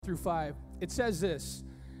through 5. It says this: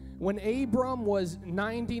 when Abram was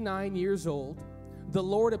 99 years old, the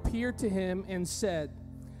Lord appeared to him and said,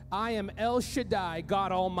 I am El Shaddai,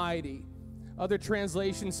 God Almighty. Other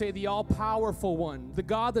translations say the all-powerful one, the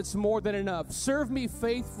God that's more than enough. Serve me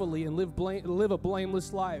faithfully and live a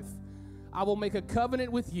blameless life. I will make a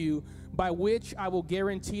covenant with you by which I will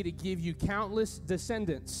guarantee to give you countless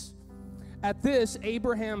descendants. At this,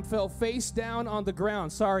 Abraham fell face down on the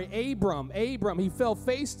ground. Abram, he fell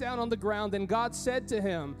face down on the ground. Then God said to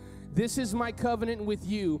him, this is my covenant with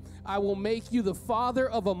you. I will make you the father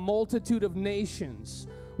of a multitude of nations.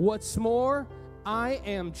 What's more, I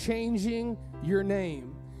am changing your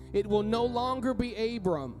name. It will no longer be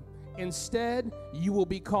Abram. Instead, you will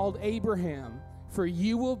be called Abraham, for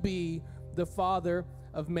you will be the father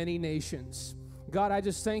of many nations. God, I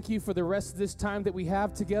just thank you for the rest of this time that we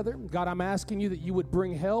have together. God, I'm asking you that you would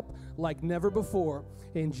bring help like never before.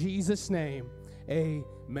 In Jesus' name,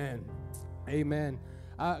 amen. Amen.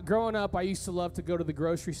 Growing up, I used to love to go to the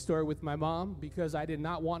grocery store with my mom because I did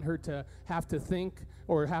not want her to have to think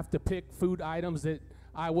or have to pick food items that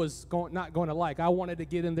I was not going to like. I wanted to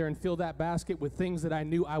get in there and fill that basket with things that I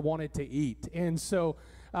knew I wanted to eat. And so,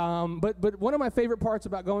 but one of my favorite parts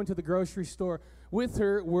about going to the grocery store with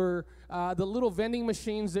her were the little vending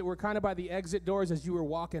machines that were kind of by the exit doors as you were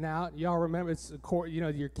walking out. Y'all remember, it's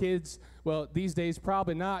your kids. Well, these days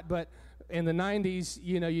probably not, but in the 90s,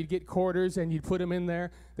 you'd get quarters and you'd put them in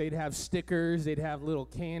there. They'd have stickers, they'd have little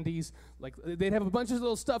candies, like they'd have a bunch of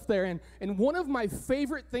little stuff there. And one of my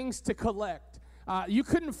favorite things to collect, you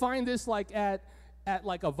couldn't find this like at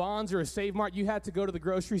like a Vons or a Save Mart. You had to go to the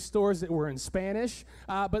grocery stores that were in Spanish.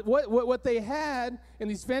 But what they had in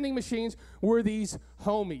these vending machines were these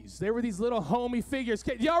homies. They were these little homie figures.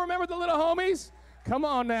 Y'all remember the little homies? Come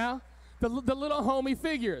on now. The little homie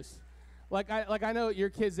figures. Like I know your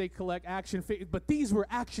kids, they collect action figures, but these were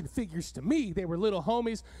action figures to me. They were little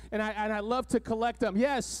homies, and I love to collect them.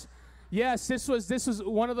 Yes, this was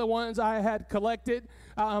one of the ones I had collected,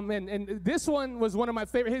 and this one was one of my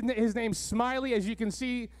favorite. His name's Smiley. As you can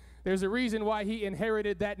see, there's a reason why he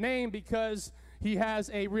inherited that name, because he has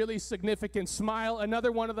a really significant smile.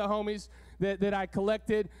 Another one of the homies that I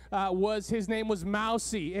collected his name was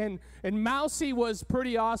Mousy, and Mousy was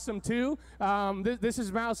pretty awesome too. This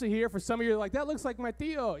is Mousy here. For some of you, like, that looks like my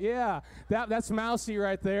tío. Yeah, that's Mousy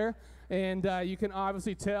right there. And you can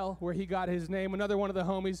obviously tell where he got his name. Another one of the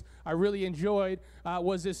homies I really enjoyed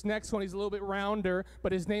was this next one. He's a little bit rounder,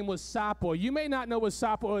 but his name was Sapo. You may not know what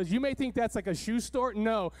Sapo is. You may think that's like a shoe store.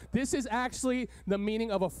 No, this is actually the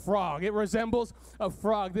meaning of a frog. It resembles a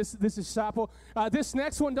frog. This is Sapo. This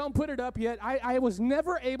next one, don't put it up yet. I was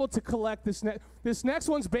never able to collect this. This next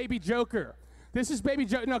one's Baby Joker. This is Baby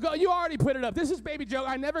Joker. No, go. You already put it up. This is Baby Joker.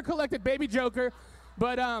 I never collected Baby Joker,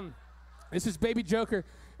 but this is Baby Joker.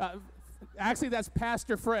 Actually, that's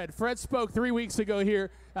Pastor Fred. Fred spoke 3 weeks ago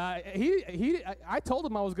here. I told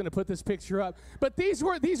him I was going to put this picture up, but these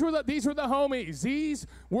were the homies. These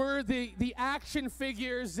were the action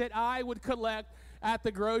figures that I would collect at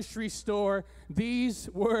the grocery store.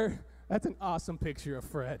 That's an awesome picture of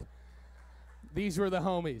Fred. These were the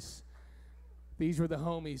homies.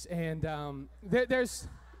 And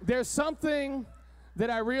there's something that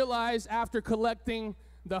I realized after collecting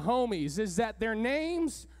the homies, is that their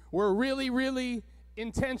names were really, really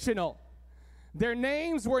intentional. Their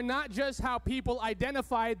names were not just how people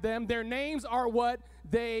identified them. Their names are what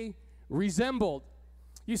they resembled.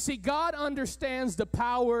 You see, God understands the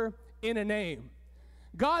power in a name.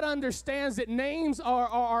 God understands that names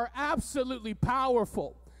are absolutely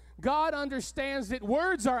powerful. God understands that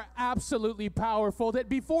words are absolutely powerful, that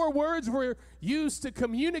before words were used to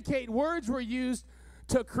communicate, words were used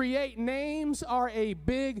to create. Names are a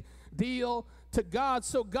big deal to God.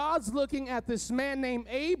 So God's looking at this man named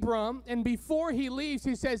Abram, and before he leaves,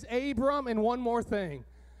 he says, Abram, and one more thing,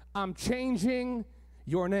 I'm changing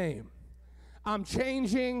your name. I'm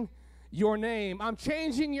changing your name. I'm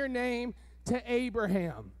changing your name to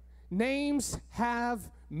Abraham. Names have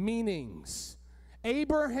meanings.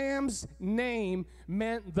 Abraham's name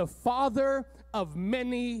meant the father of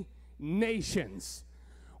many nations.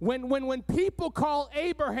 When people call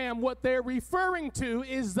Abraham, what they're referring to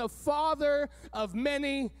is the father of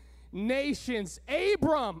many nations.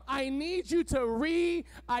 Abram, I need you to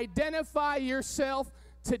re-identify yourself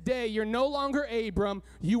today. You're no longer Abram,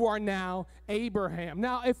 you are now Abraham.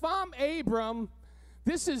 Now, if I'm Abram,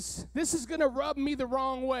 this is going to rub me the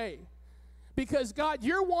wrong way. Because, God,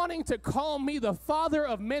 you're wanting to call me the father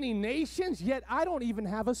of many nations, yet I don't even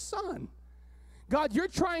have a son. God, you're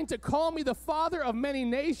trying to call me the father of many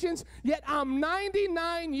nations, yet I'm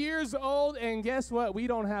 99 years old, and guess what? We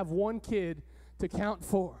don't have one kid to count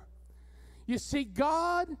 4. You see,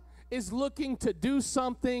 God is looking to do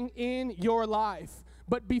something in your life.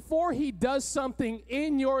 But before he does something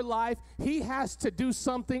in your life, he has to do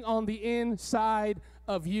something on the inside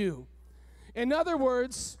of you. In other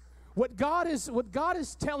words, what God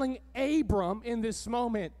is telling Abram in this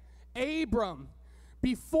moment, Abram,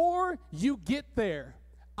 before you get there,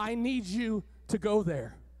 I need you to go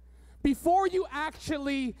there. Before you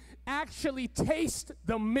actually taste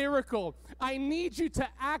the miracle, I need you to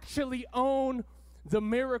actually own the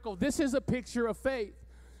miracle. This is a picture of faith.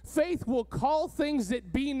 Faith will call things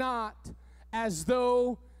that be not as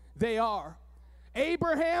though they are.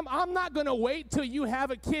 Abraham, I'm not going to wait till you have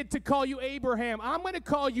a kid to call you Abraham. I'm going to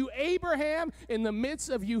call you Abraham in the midst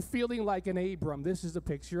of you feeling like an Abram. This is a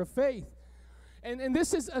picture of faith. And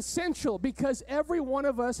this is essential because every one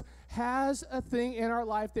of us has a thing in our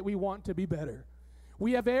life that we want to be better.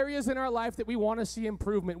 We have areas in our life that we want to see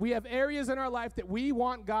improvement. We have areas in our life that we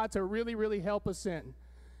want God to really, really help us in.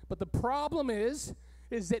 But the problem is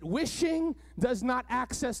that wishing does not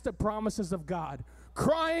access the promises of God.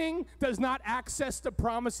 Crying does not access the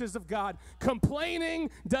promises of God. Complaining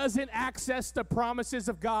doesn't access the promises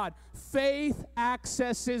of God. Faith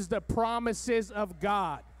accesses the promises of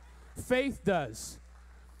God. Faith does.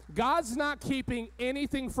 God's not keeping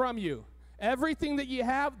anything from you. Everything that you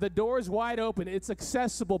have, the door is wide open. It's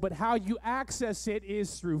accessible, but how you access it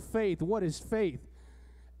is through faith. What is faith?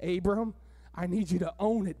 Abram, I need you to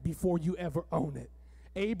own it before you ever own it.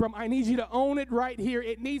 Abram, I need you to own it right here.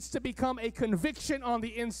 It needs to become a conviction on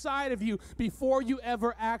the inside of you before you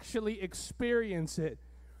ever actually experience it.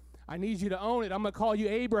 I need you to own it. I'm going to call you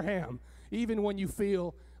Abraham, even when you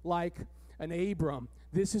feel like an Abram.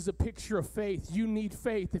 This is a picture of faith. You need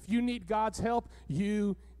faith. If you need God's help,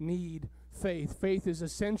 you need faith. Faith is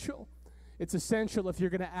essential. It's essential if you're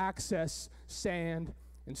going to access sand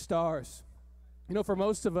and stars. You know, for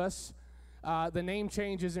most of us, the name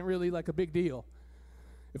change isn't really like a big deal.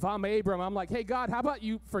 If I'm Abram, I'm like, hey, God, how about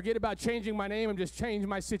you forget about changing my name and just change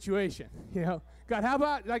my situation? You know, God, how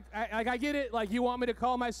about, I get it, like you want me to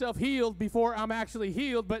call myself healed before I'm actually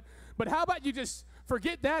healed, but how about you just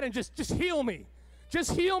forget that and just heal me?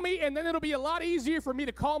 Just heal me, and then it'll be a lot easier for me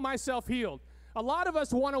to call myself healed. A lot of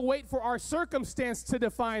us want to wait for our circumstance to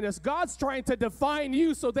define us. God's trying to define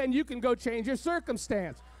you so then you can go change your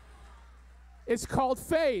circumstance. It's called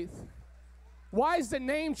faith. Why is the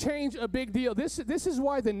name change a big deal? This is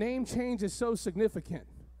why the name change is so significant.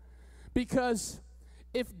 Because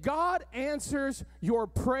if God answers your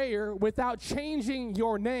prayer without changing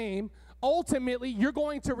your name, ultimately you're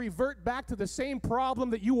going to revert back to the same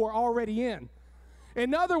problem that you were already in.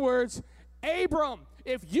 In other words, Abram,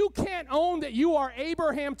 if you can't own that you are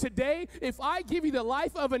Abraham today, if I give you the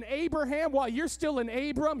life of an Abraham while you're still an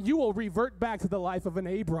Abram, you will revert back to the life of an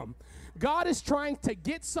Abram. God is trying to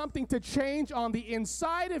get something to change on the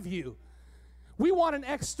inside of you. We want an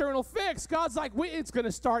external fix. God's like, it's going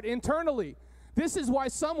to start internally. This is why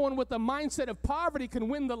someone with the mindset of poverty can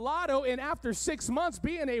win the lotto and after 6 months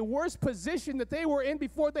be in a worse position that they were in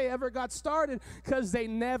before they ever got started because they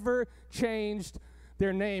never changed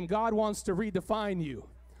their name. God wants to redefine you.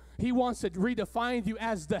 He wants to redefine you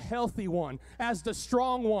as the healthy one, as the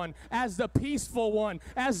strong one, as the peaceful one,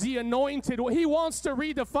 as the anointed one. He wants to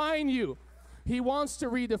redefine you. He wants to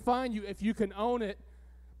redefine you. If you can own it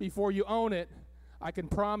before you own it, I can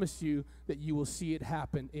promise you that you will see it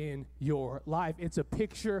happen in your life. It's a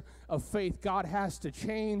picture of faith. God has to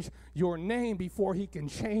change your name before he can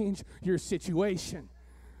change your situation.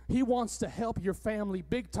 He wants to help your family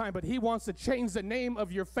big time, but he wants to change the name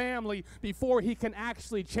of your family before he can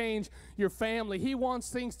actually change your family. He wants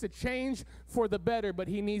things to change for the better, but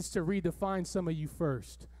he needs to redefine some of you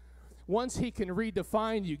first. Once he can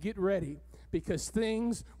redefine you, get ready, because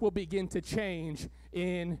things will begin to change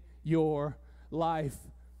in your life.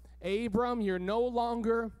 Abram, you're no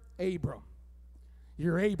longer Abram.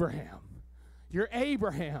 You're Abraham. You're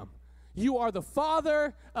Abraham. You are the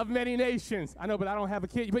father of many nations. I know, but I don't have a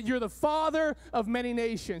kid. But you're the father of many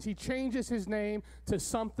nations. He changes his name to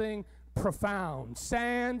something profound.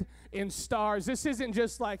 Sand and stars. This isn't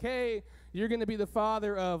just like, hey, you're going to be the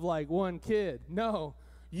father of like one kid. No,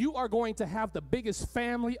 you are going to have the biggest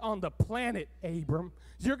family on the planet, Abram.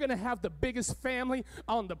 You're going to have the biggest family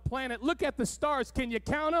on the planet. Look at the stars. Can you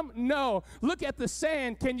count them? No. Look at the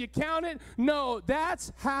sand. Can you count it? No.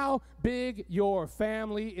 That's how big your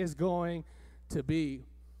family is going to be.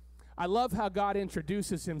 I love how God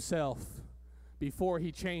introduces himself before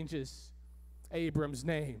he changes Abram's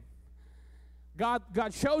name.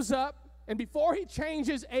 God shows up, and before he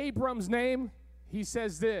changes Abram's name, he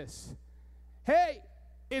says this: hey,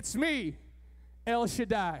 it's me, El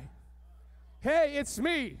Shaddai. Hey, it's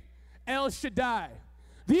me, El Shaddai,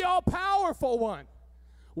 the all-powerful one.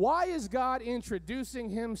 Why is God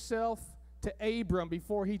introducing himself to Abram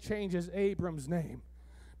before he changes Abram's name?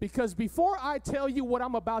 Because before I tell you what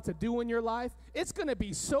I'm about to do in your life, it's going to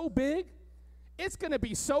be so big, it's going to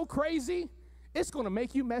be so crazy, it's going to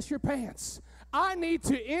make you mess your pants. I need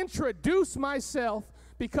to introduce myself,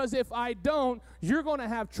 because if I don't, you're going to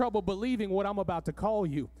have trouble believing what I'm about to call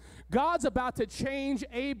you. God's about to change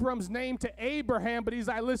Abram's name to Abraham, but he's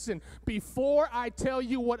like, listen, before I tell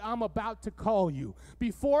you what I'm about to call you,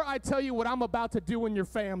 before I tell you what I'm about to do in your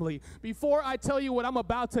family, before I tell you what I'm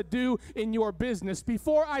about to do in your business,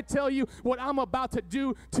 before I tell you what I'm about to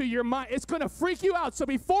do to your mind, it's going to freak you out. So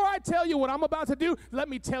before I tell you what I'm about to do, let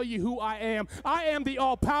me tell you who I am. I am the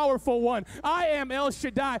all-powerful one. I am El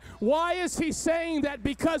Shaddai. Why is he saying that?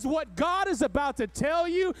 Because what God is about to tell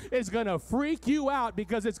you is going to freak you out,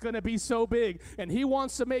 because it's going to be so big. And he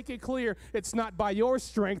wants to make it clear it's not by your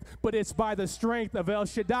strength, but it's by the strength of El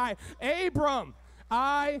Shaddai. Abram,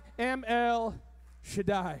 I am El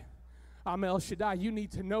Shaddai. I'm El Shaddai. You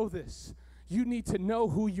need to know this. You need to know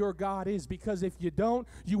who your God is, because if you don't,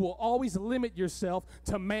 you will always limit yourself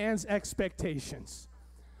to man's expectations.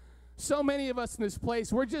 So many of us in this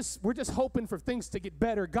place, we're just hoping for things to get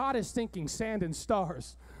better. God is thinking sand and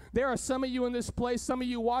stars. There are some of you in this place, some of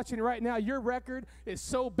you watching right now, your record is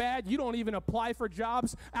so bad you don't even apply for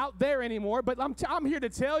jobs out there anymore. But I'm here to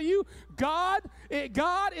tell you, God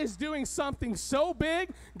is doing something so big.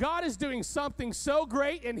 God is doing something so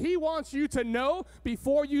great, and he wants you to know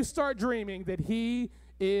before you start dreaming that he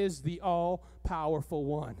is the all-powerful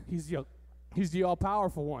one. He's the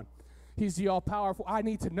all-powerful one. He's the all-powerful. I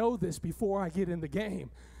need to know this before I get in the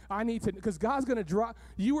game. I need to, because God's going to drop.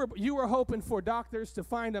 You were hoping for doctors to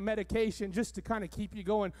find a medication just to kind of keep you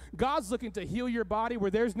going. God's looking to heal your body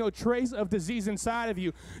where there's no trace of disease inside of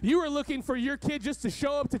you. You were looking for your kid just to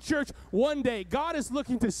show up to church one day. God is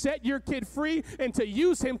looking to set your kid free and to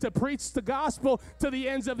use him to preach the gospel to the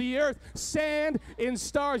ends of the earth. Sand and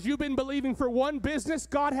stars. You've been believing for one business.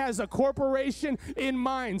 God has a corporation in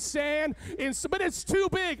mind. But it's too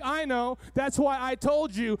big. I know. That's why I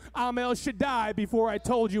told you I'm El Shaddai before I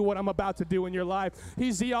told you what I'm about to do in your life.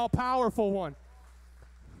 He's the all-powerful one.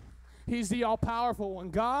 He's the all-powerful one.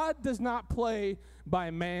 God does not play by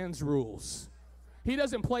man's rules. He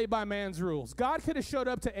doesn't play by man's rules. God could have showed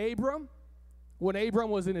up to Abram when Abram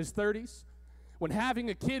was in his 30s, when having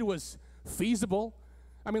a kid was feasible.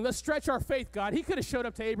 I mean, let's stretch our faith, God. He could have showed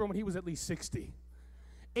up to Abram when he was at least 60.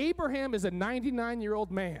 Abraham is a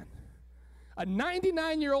 99-year-old man. A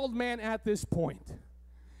 99-year-old man at this point.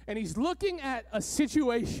 And he's looking at a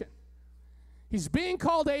situation. He's being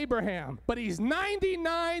called Abraham, but he's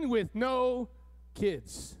 99 with no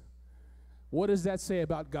kids. What does that say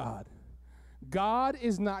about God? God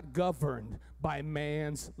is not governed by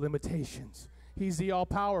man's limitations. He's the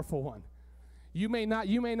all-powerful one. You may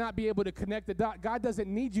not be able to connect the dots. God doesn't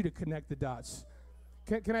need you to connect the dots.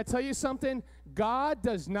 Can I tell you something? God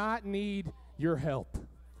does not need your help.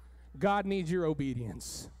 God needs your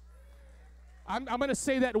obedience. I'm going to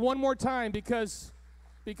say that one more time because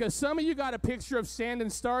some of you got a picture of sand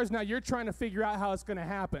and stars. Now you're trying to figure out how it's going to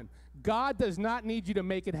happen. God does not need you to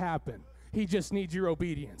make it happen. He just needs your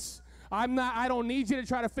obedience. I don't need you to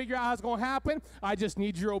try to figure out how it's going to happen. I just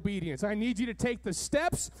need your obedience. I need you to take the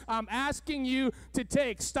steps I'm asking you to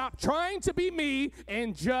take. Stop trying to be me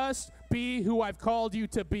and just be who I've called you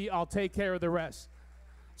to be. I'll take care of the rest.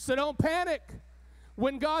 So don't panic.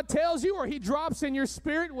 When God tells you or he drops in your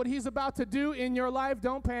spirit what he's about to do in your life,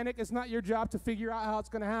 don't panic. It's not your job to figure out how it's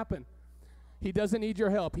going to happen. He doesn't need your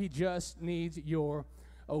help. He just needs your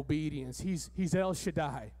obedience. He's El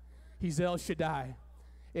Shaddai. He's El Shaddai.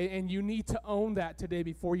 And you need to own that today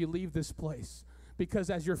before you leave this place. Because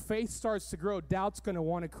as your faith starts to grow, doubt's going to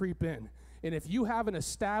want to creep in. And if you haven't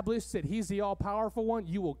established that he's the all-powerful one,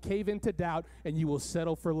 you will cave into doubt and you will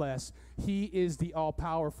settle for less. He is the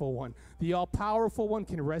all-powerful one. The all-powerful one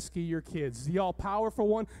can rescue your kids. The all-powerful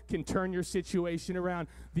one can turn your situation around.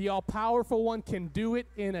 The all-powerful one can do it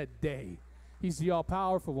in a day. He's the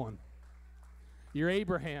all-powerful one. You're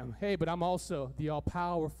Abraham. Hey, but I'm also the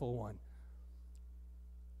all-powerful one.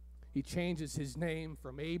 He changes his name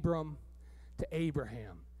from Abram to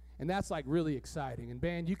Abraham. And that's like really exciting. And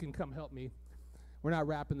band, you can come help me. We're not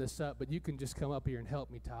wrapping this up, but you can just come up here and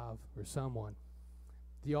help me, Tav, or someone.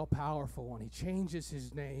 The all-powerful one. He changes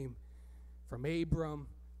his name from Abram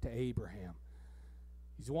to Abraham.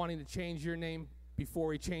 He's wanting to change your name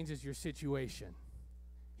before he changes your situation.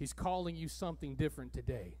 He's calling you something different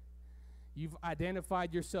today. You've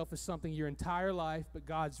identified yourself as something your entire life, but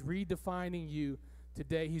God's redefining you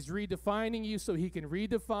today. He's redefining you so he can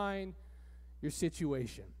redefine your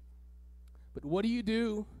situation. But what do you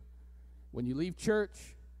do when you leave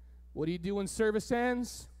church? What do you do when service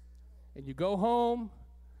ends? And you go home,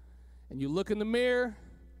 and you look in the mirror,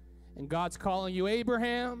 and God's calling you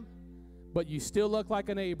Abraham, but you still look like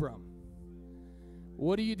an Abram.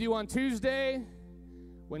 What do you do on Tuesday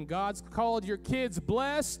when God's called your kids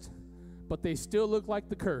blessed, but they still look like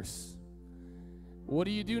the curse? What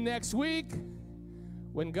do you do next week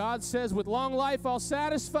when God says, with long life I'll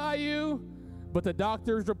satisfy you, but the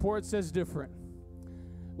doctor's report says different?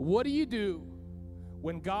 What do you do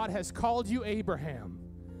when God has called you Abraham,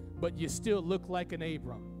 but you still look like an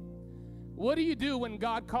Abram? What do you do when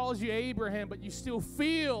God calls you Abraham, but you still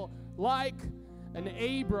feel like an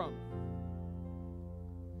Abram?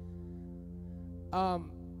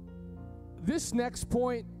 This next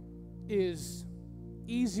point is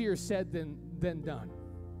easier said than done.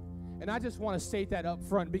 And I just want to state that up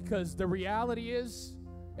front, because the reality is,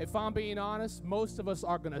 if I'm being honest, most of us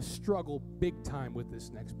are going to struggle big time with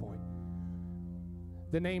this next point.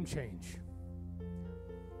 The name change.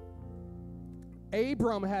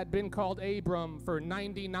 Abram had been called Abram for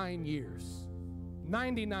 99 years.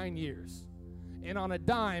 99 years. And on a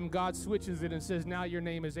dime, God switches it and says, now your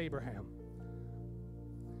name is Abraham.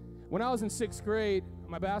 When I was in 6th grade,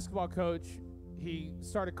 my basketball coach, he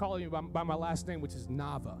started calling me by my last name, which is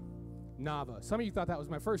Nava. Nava. Some of you thought that was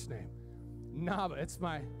my first name. Nava. It's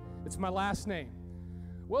my last name.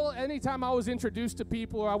 Well, anytime I was introduced to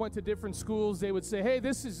people or I went to different schools, they would say, hey,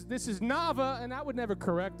 this is Nava, and I would never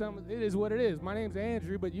correct them. It is what it is. My name's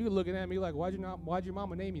Andrew, but you looking at me like, why'd your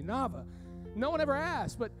mama name you Nava? No one ever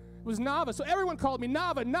asked, but it was Nava. So everyone called me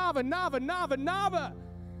Nava, Nava, Nava, Nava, Nava.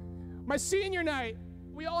 My senior night,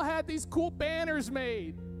 we all had these cool banners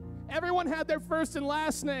made. Everyone had their first and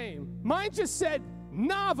last name. Mine just said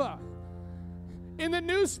Nava. In the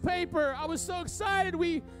newspaper, I was so excited.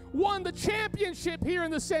 We won the championship here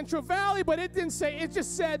in the Central Valley, but it didn't say, it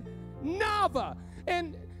just said Nava.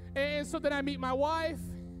 And so then I meet my wife,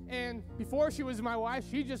 and before she was my wife,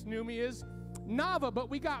 she just knew me as Nava. But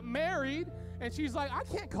we got married, and she's like, I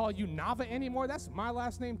can't call you Nava anymore. That's my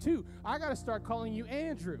last name too. I got to start calling you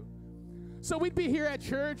Andrew. So we'd be here at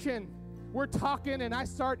church, and we're talking, and I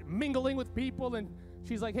start mingling with people, and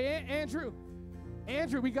she's like, hey, Andrew,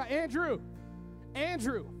 we got Andrew,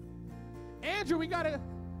 we got a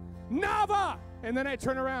Nava. And then I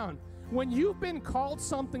turn around. When you've been called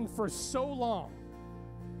something for so long,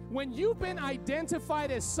 when you've been identified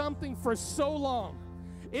as something for so long,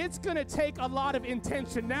 it's going to take a lot of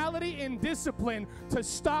intentionality and discipline to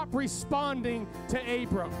stop responding to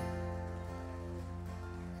Abram.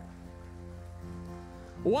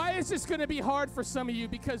 Why is this going to be hard for some of you?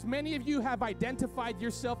 Because many of you have identified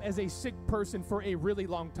yourself as a sick person for a really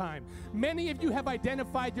long time. Many of you have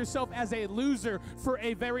identified yourself as a loser for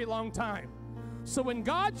a very long time. So when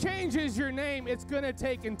God changes your name, it's going to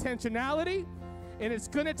take intentionality, and it's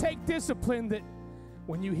going to take discipline that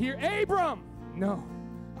when you hear Abram, no,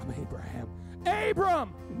 I'm Abraham.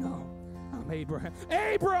 Abram, no, I'm Abraham.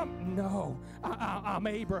 Abram, no, I'm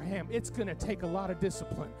Abraham. It's going to take a lot of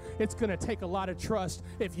discipline. It's going to take a lot of trust.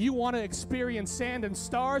 If you want to experience sand and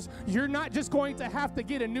stars, you're not just going to have to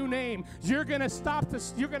get a new name. You're going to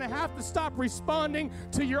have to stop responding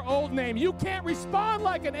to your old name. You can't respond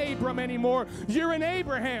like an Abram anymore. You're an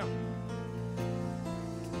Abraham.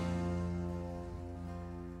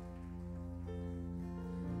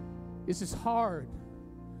 This is hard,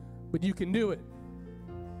 but you can do it.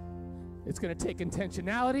 It's going to take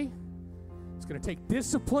intentionality. It's going to take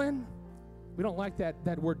discipline. We don't like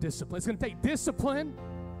that word discipline. It's going to take discipline.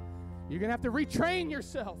 You're going to have to retrain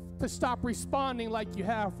yourself to stop responding like you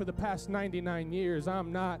have for the past 99 years.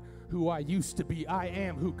 I'm not who I used to be. I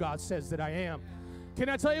am who God says that I am. Can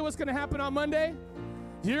I tell you what's going to happen on Monday?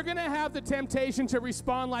 You're going to have the temptation to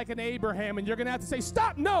respond like an Abraham, and you're going to have to say,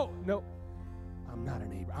 stop, no, I'm not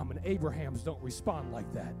an Abraham. Abrahams don't respond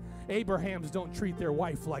like that. Abrahams don't treat their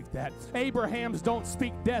wife like that. Abrahams don't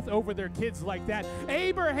speak death over their kids like that.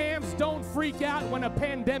 Abrahams don't freak out when a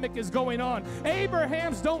pandemic is going on.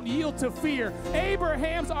 Abrahams don't yield to fear.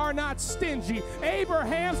 Abrahams are not stingy.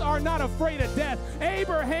 Abrahams are not afraid of death.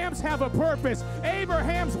 Abrahams have a purpose.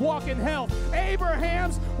 Abrahams walk in health.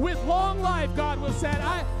 Abrahams with long life, God will say,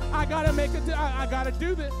 I gotta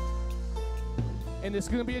do this. And it's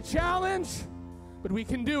gonna be a challenge, but we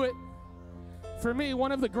can do it. For me,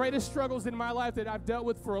 one of the greatest struggles in my life that I've dealt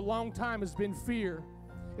with for a long time has been fear.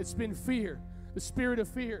 It's been fear, the spirit of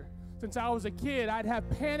fear. Since I was a kid, I'd have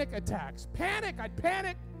panic attacks. I'd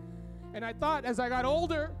panic. And I thought as I got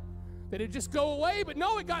older that it'd just go away, but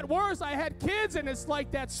no, it got worse. I had kids, and it's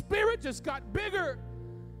like that spirit just got bigger.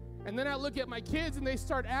 And then I look at my kids and they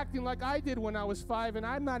start acting like I did when I was 5, and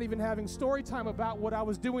I'm not even having story time about what I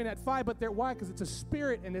was doing at 5, but why? Because it's a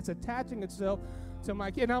spirit and it's attaching itself to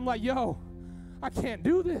my kid. And I'm like, yo, I can't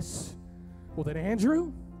do this. Well, then,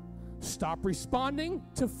 Andrew, stop responding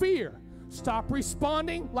to fear. Stop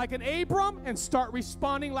responding like an Abram and start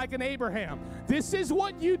responding like an Abraham. This is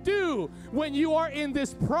what you do when you are in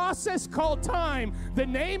this process called time. The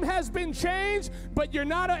name has been changed, but you're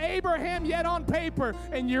not an Abraham yet on paper,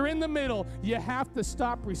 and you're in the middle. You have to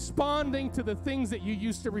stop responding to the things that you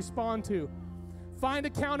used to respond to. Find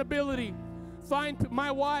accountability. Find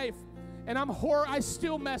my wife, and I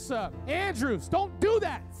still mess up. Andrews, don't do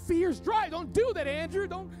that. Fear's dry. Don't do that, Andrew.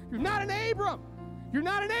 You're not an Abram. You're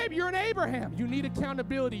not an Abraham, you're an Abraham. You need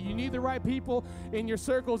accountability. You need the right people in your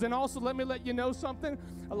circles. And also, let me let you know something.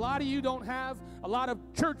 A lot of you don't have a lot of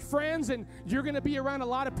church friends, and you're going to be around a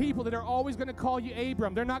lot of people that are always going to call you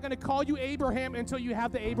Abram. They're not going to call you Abraham until you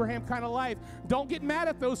have the Abraham kind of life. Don't get mad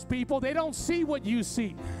at those people. They don't see what you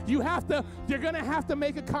see. You're going to have to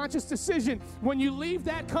make a conscious decision. When you leave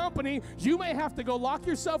that company, you may have to go lock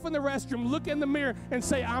yourself in the restroom, look in the mirror, and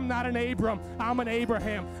say, I'm not an Abram. I'm an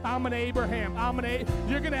Abraham. I'm an Abraham.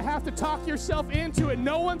 You're going to have to talk yourself into it.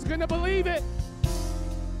 No one's going to believe it.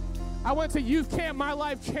 I went to youth camp. My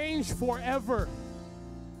life changed forever.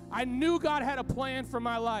 I knew God had a plan for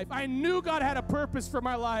my life. I knew God had a purpose for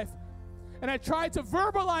my life. And I tried to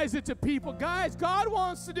verbalize it to people. Guys, God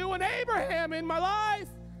wants to do an Abraham in my life.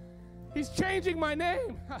 He's changing my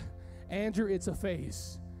name. Andrew, it's a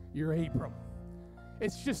phase. You're Abram.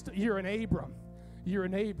 It's just, you're an Abram. You're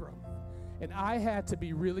an Abram. And I had to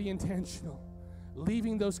be really intentional,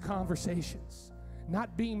 leaving those conversations,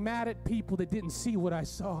 not being mad at people that didn't see what I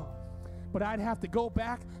saw. But I'd have to go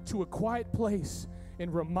back to a quiet place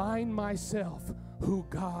and remind myself who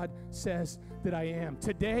God says that I am.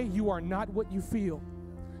 Today, you are not what you feel.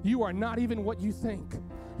 You are not even what you think.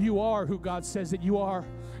 You are who God says that you are.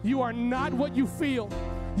 You are not what you feel.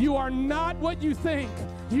 You are not what you think.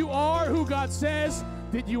 You are who God says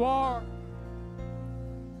that you are.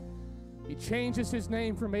 He changes his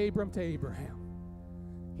name from Abram to Abraham.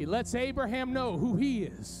 He lets Abraham know who he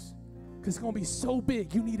is, because it's going to be so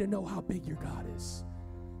big, you need to know how big your God is.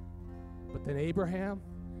 But then, Abraham,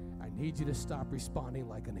 I need you to stop responding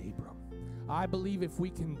like an Abram. I believe if we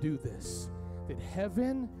can do this, that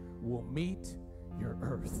heaven will meet your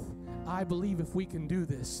earth. I believe if we can do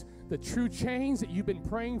this, the true change that you've been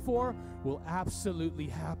praying for will absolutely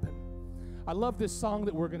happen. I love this song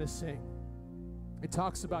that we're going to sing. It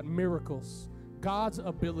talks about miracles, God's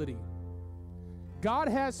ability. God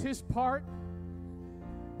has his part,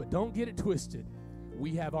 but don't get it twisted.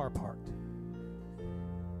 We have our part.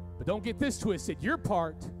 But don't get this twisted. Your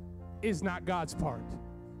part is not God's part.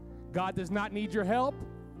 God does not need your help.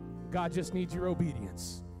 God just needs your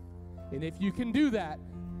obedience. And if you can do that,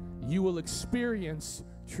 you will experience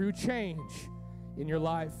true change in your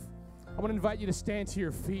life. I want to invite you to stand to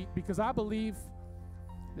your feet, because I believe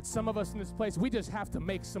that some of us in this place, we just have to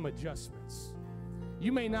make some adjustments.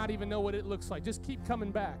 You may not even know what it looks like. Just keep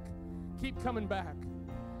coming back. Keep coming back.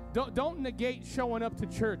 Don't negate showing up to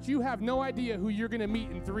church. You have no idea who you're going to meet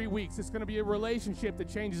in 3 weeks. It's going to be a relationship that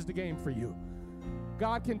changes the game for you.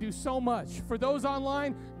 God can do so much. For those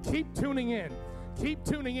online, keep tuning in. Keep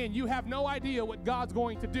tuning in. You have no idea what God's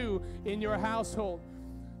going to do in your household.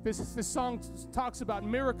 This song talks about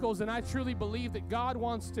miracles, and I truly believe that God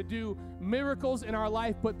wants to do miracles in our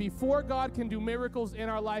life, but before God can do miracles in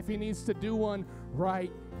our life, he needs to do one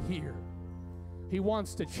right here. He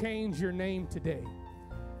wants to change your name today.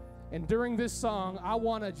 And during this song, I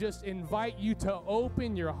want to just invite you to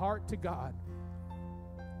open your heart to God.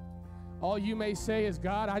 All you may say is,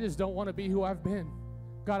 God, I just don't want to be who I've been.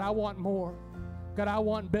 God, I want more. God, I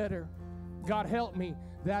want better. God, help me.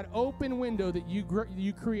 That open window that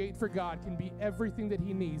you create for God can be everything that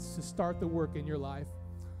he needs to start the work in your life.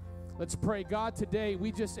 Let's pray. God, today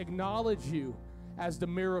we just acknowledge you as the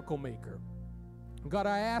miracle maker. God,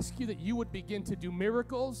 I ask you that you would begin to do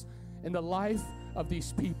miracles in the life of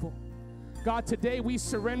these people. God, today we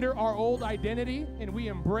surrender our old identity and we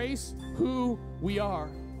embrace who we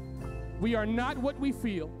are. We are not what we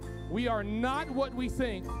feel. We are not what we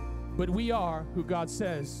think, but we are who God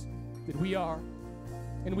says that we are.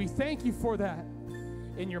 And we thank you for that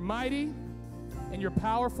in your mighty and your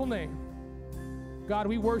powerful name. God,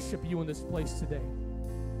 we worship you in this place today.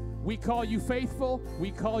 We call you faithful.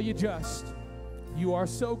 We call you just. You are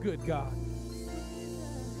so good, God.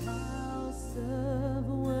 House of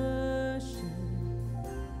worship.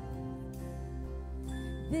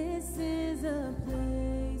 This is a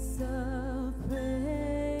place of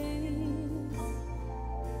praise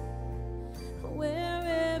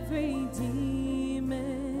where every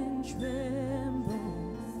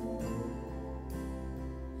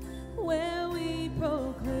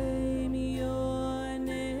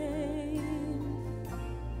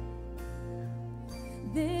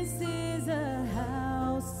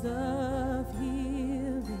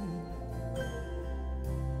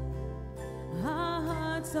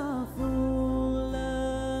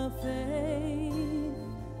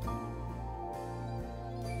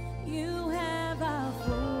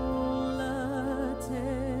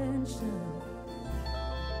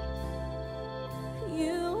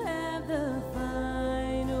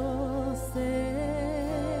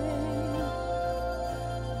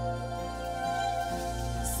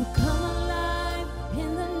So come alive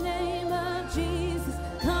in the name of Jesus.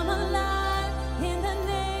 Come alive in the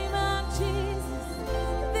name of Jesus.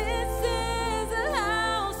 This is a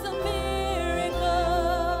house of miracles.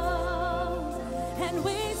 And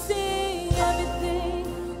we sing everything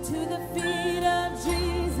to the feet of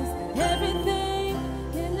Jesus. Everything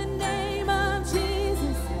in the name of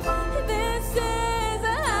Jesus. This is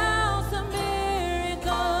a house of miracles.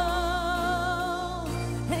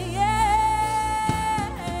 Hey, yeah.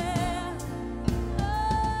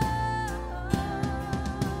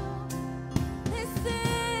 This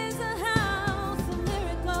is a house of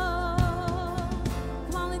miracles.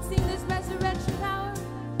 Come on, let's sing this resurrection power.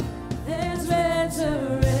 There's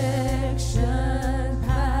resurrection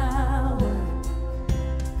power.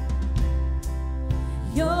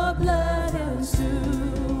 Your blood runs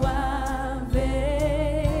through our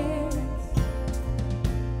veins.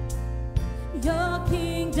 Your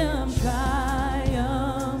kingdom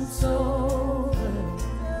triumphs over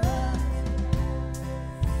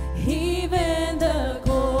even the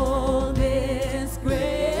coldest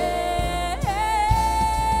grave.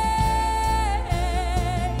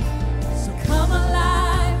 So come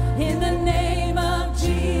alive in the name of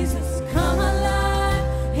Jesus. Come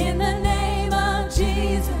alive in the name of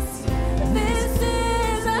Jesus. This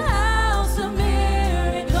is a house of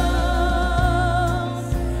miracles.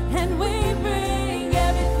 And we bring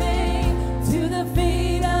everything to the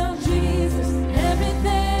feet of Jesus.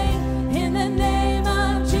 Everything in the name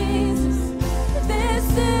of Jesus. This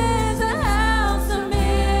is a house of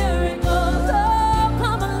miracles. Oh,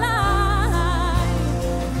 come alive.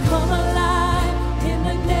 Come alive in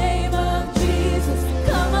the name of Jesus.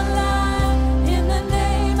 Come alive in the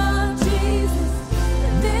name of Jesus.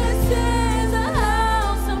 This is a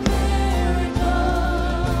house of miracles.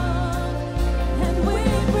 And we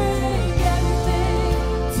bring everything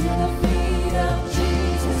to the feet of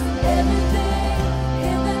Jesus. Everything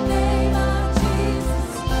in the name of Jesus.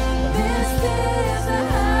 This is a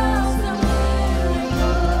house of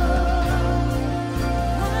miracles.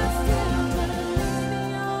 I still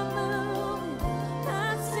believe you're moving.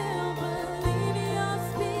 I still believe you're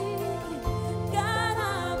speaking. God,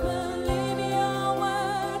 I believe you're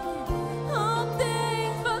working all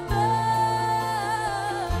things for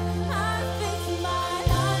good. I fix my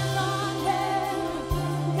eyes on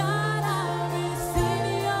heaven. God, I receive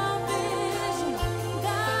your vision.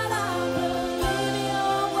 God, I believe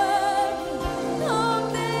you're working all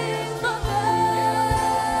things for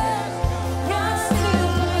good. I still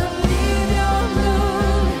believe you're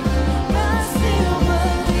moving. I still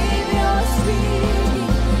believe you're speaking.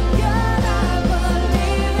 God, I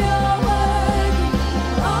believe you're working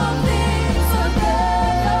all things for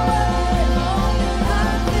good. I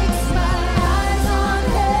fix my eyes on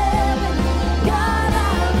heaven. God, I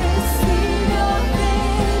receive your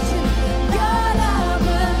vision. God, I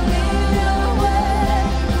believe your word.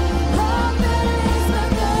 All things for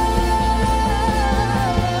good.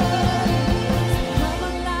 Come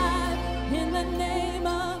alive in the name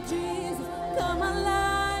of Jesus. Come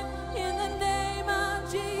alive in the name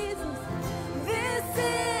of Jesus. This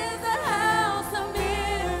is a house of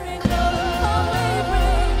miracles.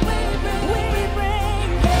 We bring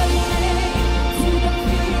everything to the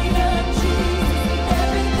feet of Jesus.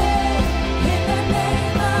 Everything in the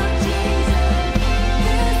name of Jesus.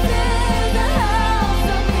 This is a house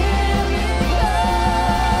of miracles.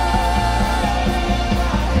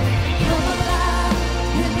 Come alive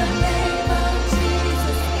in the name of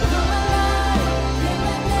Jesus. Come alive in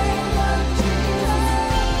the name of Jesus.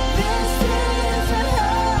 This is a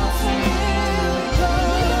house of miracles.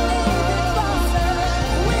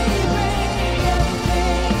 We bring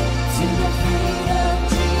everything to the feet of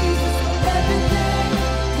Jesus. Everything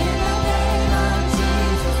in the name of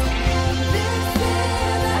Jesus. This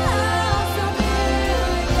is a house of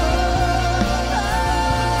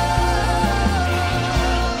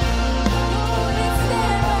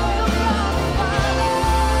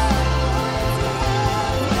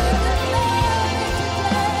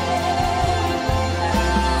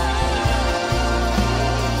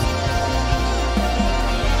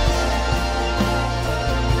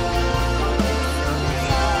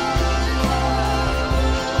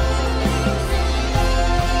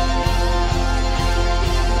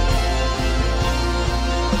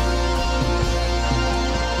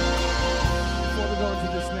Before we go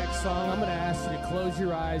into this next song, I'm going to ask you to close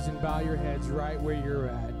your eyes and bow your heads right where you're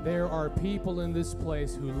at. There are people in this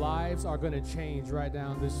place whose lives are going to change right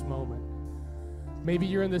now in this moment. Maybe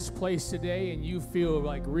you're in this place today and you feel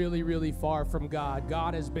like really, really far from God.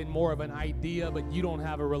 God has been more of an idea, but you don't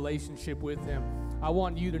have a relationship with Him. I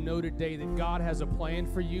want you to know today that God has a plan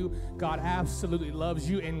for you. God absolutely loves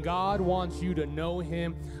you, and God wants you to know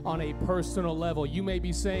him on a personal level. You may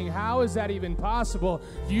be saying, how is that even possible?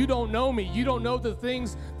 You don't know me. You don't know the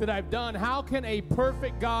things that I've done. How can a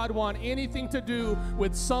perfect God want anything to do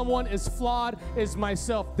with someone as flawed as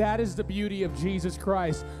myself? That is the beauty of Jesus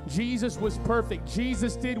Christ. Jesus was perfect.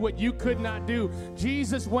 Jesus did what you could not do.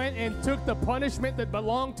 Jesus went and took the punishment that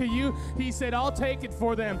belonged to you. He said, I'll take it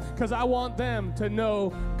for them because I want them to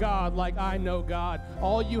know God like I know God.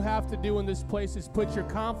 All you have to do in this place is put your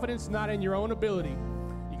confidence not in your own ability.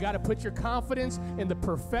 You got to put your confidence in the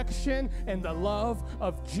perfection and the love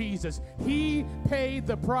of Jesus. He paid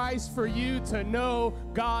the price for you to know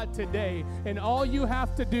God today. And all you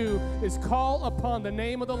have to do is call upon the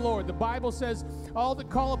name of the Lord. The Bible says, all that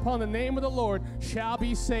call upon the name of the Lord shall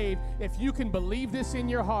be saved. If you can believe this in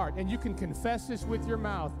your heart and you can confess this with your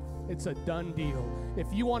mouth, it's a done deal. If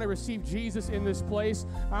you want to receive Jesus in this place,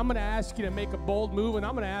 I'm going to ask you to make a bold move, and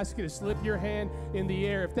I'm going to ask you to slip your hand in the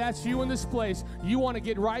air. If that's you in this place, you want to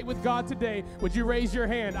get right with God today, would you raise your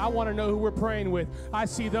hand? I want to know who we're praying with. I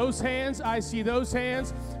see those hands. I see those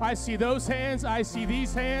hands. I see those hands. I see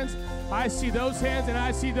these hands. I see those hands, and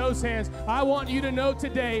I see those hands. I want you to know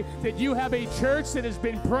today that you have a church that has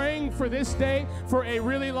been praying for this day for a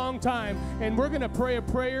really long time, and we're going to pray a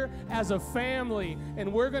prayer as a family,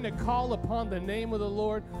 and we're going to call upon the name of the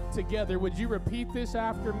Lord together. Would you repeat this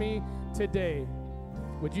after me today?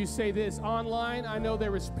 Would you say this online? I know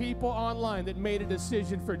there was people online that made a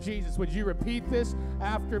decision for Jesus. Would you repeat this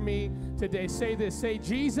after me today? Say this. Say,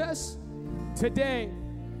 Jesus, today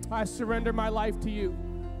I surrender my life to you.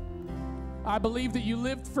 I believe that you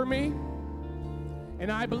lived for me,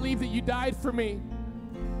 and I believe that you died for me,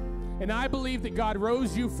 and I believe that God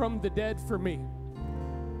rose you from the dead for me.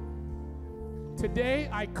 Today,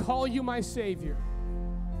 I call you my Savior,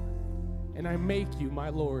 and I make you my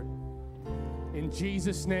Lord. In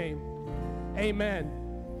Jesus' name, amen.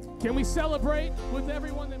 Can we celebrate with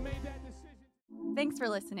everyone that made that decision? Thanks for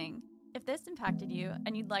listening. If this impacted you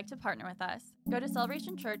and you'd like to partner with us, go to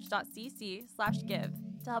celebrationchurch.cc/give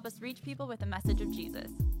to help us reach people with the message of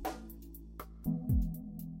Jesus.